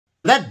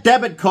That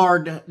debit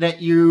card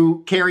that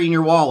you carry in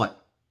your wallet,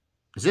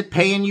 is it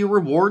paying you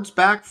rewards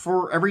back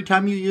for every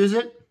time you use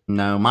it?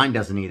 No, mine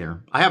doesn't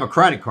either. I have a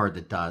credit card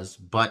that does,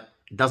 but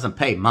it doesn't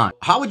pay much.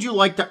 How would you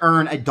like to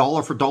earn a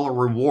dollar for dollar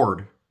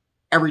reward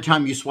every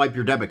time you swipe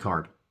your debit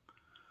card?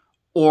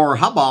 Or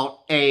how about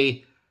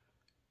a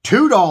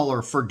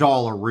 $2 for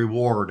dollar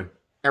reward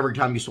every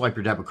time you swipe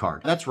your debit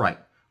card? That's right.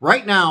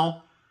 Right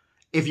now,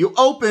 if you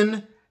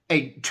open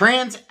a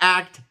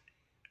Transact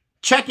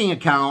checking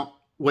account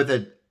with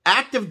an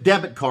active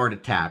debit card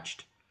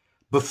attached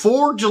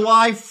before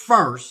July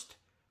 1st,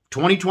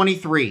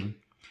 2023,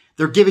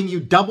 they're giving you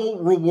double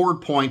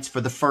reward points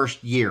for the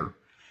first year.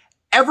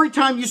 Every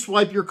time you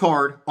swipe your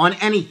card on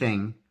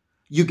anything,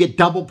 you get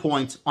double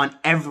points on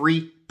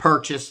every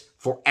purchase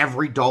for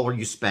every dollar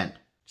you spend.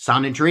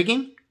 Sound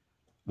intriguing?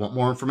 Want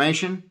more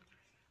information?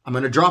 I'm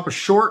going to drop a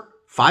short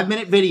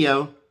 5-minute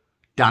video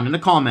down in the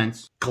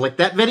comments. Click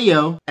that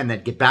video and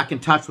then get back in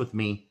touch with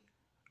me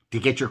to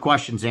get your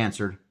questions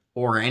answered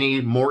or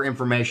any more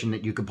information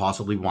that you could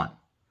possibly want.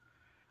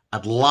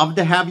 I'd love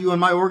to have you in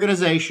my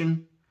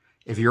organization.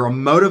 If you're a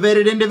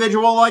motivated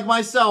individual like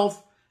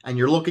myself and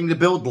you're looking to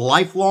build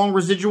lifelong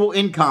residual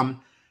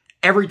income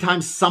every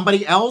time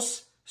somebody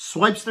else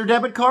swipes their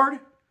debit card,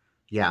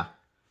 yeah,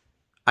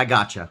 I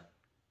gotcha.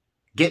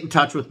 Get in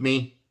touch with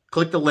me.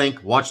 Click the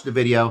link, watch the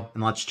video,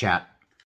 and let's chat.